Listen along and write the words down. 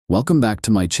Welcome back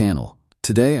to my channel.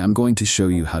 Today I'm going to show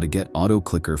you how to get auto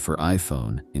clicker for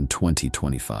iPhone in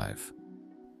 2025.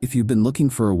 If you've been looking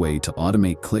for a way to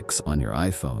automate clicks on your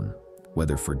iPhone,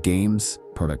 whether for games,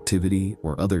 productivity,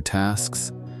 or other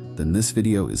tasks, then this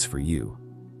video is for you.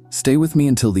 Stay with me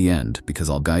until the end because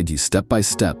I'll guide you step by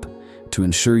step to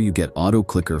ensure you get auto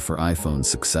clicker for iPhone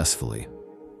successfully.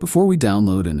 Before we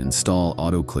download and install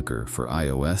auto clicker for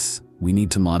iOS, we need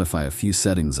to modify a few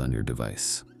settings on your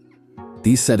device.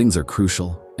 These settings are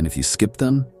crucial, and if you skip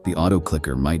them, the auto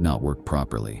clicker might not work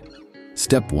properly.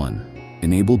 Step 1.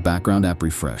 Enable background app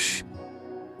refresh.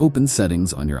 Open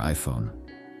Settings on your iPhone.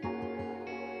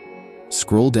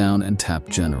 Scroll down and tap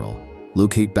General.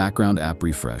 Locate background app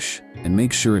refresh and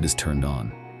make sure it is turned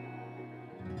on.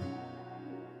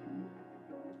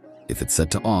 If it's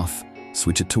set to off,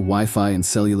 switch it to Wi-Fi and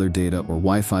cellular data or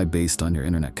Wi-Fi based on your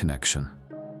internet connection.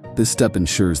 This step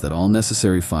ensures that all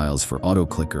necessary files for auto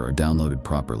clicker are downloaded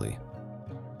properly.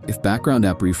 If background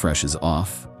app refresh is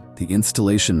off, the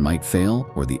installation might fail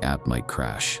or the app might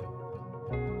crash.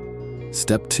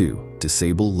 Step 2.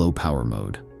 Disable low power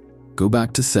mode. Go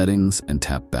back to Settings and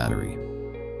tap Battery.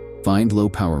 Find low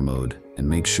power mode and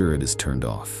make sure it is turned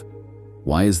off.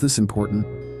 Why is this important?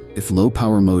 If low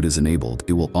power mode is enabled,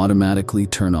 it will automatically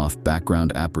turn off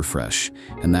background app refresh,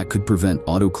 and that could prevent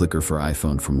auto clicker for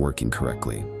iPhone from working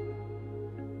correctly.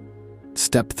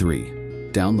 Step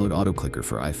 3. Download auto clicker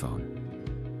for iPhone.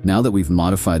 Now that we've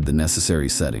modified the necessary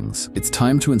settings, it's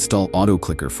time to install auto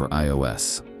clicker for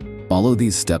iOS. Follow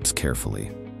these steps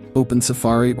carefully. Open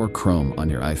Safari or Chrome on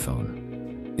your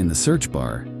iPhone. In the search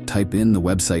bar, type in the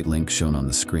website link shown on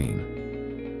the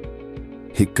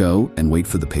screen. Hit go and wait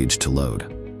for the page to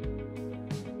load.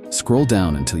 Scroll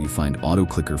down until you find auto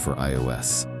clicker for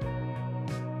iOS.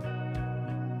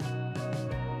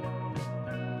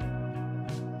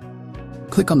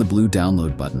 Click on the blue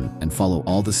download button and follow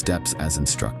all the steps as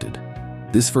instructed.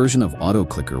 This version of auto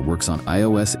clicker works on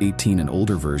iOS 18 and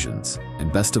older versions,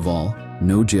 and best of all,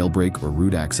 no jailbreak or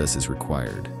root access is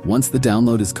required. Once the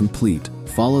download is complete,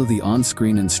 follow the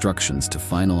on-screen instructions to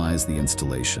finalize the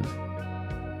installation.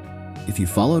 If you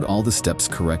followed all the steps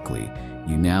correctly,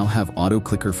 you now have auto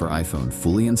clicker for iPhone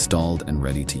fully installed and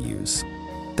ready to use.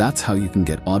 That's how you can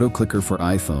get auto clicker for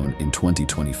iPhone in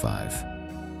 2025.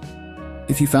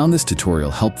 If you found this tutorial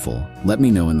helpful, let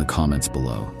me know in the comments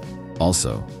below.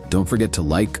 Also, don't forget to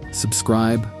like,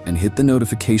 subscribe, and hit the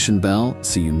notification bell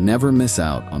so you never miss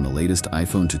out on the latest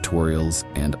iPhone tutorials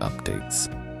and updates.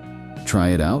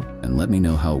 Try it out and let me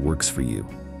know how it works for you.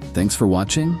 Thanks for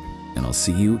watching, and I'll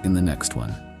see you in the next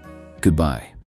one. Goodbye.